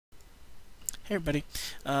Hey everybody.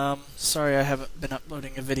 Sorry I haven't been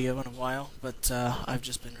uploading a video in a while, but I've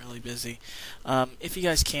just been really busy. If you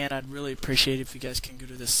guys can, I'd really appreciate it if you guys can go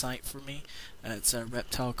to this site for me. It's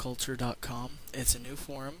reptileculture.com. It's a new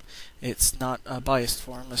forum. It's not a biased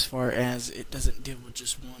forum as far as it doesn't deal with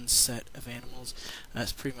just one set of animals.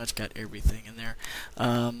 It's pretty much got everything in there.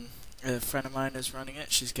 A friend of mine is running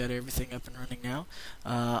it. She's got everything up and running now.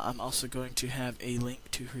 I'm also going to have a link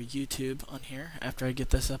to her YouTube on here after I get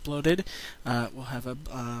this uploaded. We'll have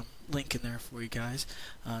a link in there for you guys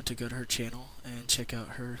to go to her channel and check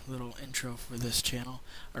out her little intro for this channel,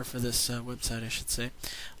 or for this website I should say.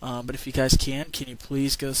 But if you guys can you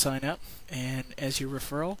please go sign up, and as your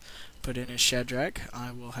referral, put in as Shadraak. I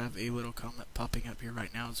will have a little comment popping up here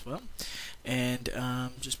right now as well. And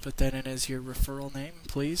just put that in as your referral name,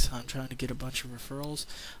 please. I'm trying to get a bunch of referrals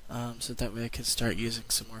so that way I can start using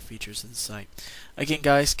some more features of the site. Again,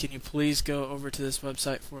 guys, can you please go over to this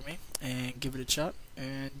website for me and give it a shot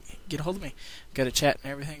and get a hold of me. Got a chat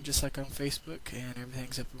and everything just like on Facebook, and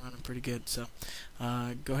everything's up and running pretty good. So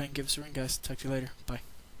go ahead and give us a ring, guys. Talk to you later. Bye.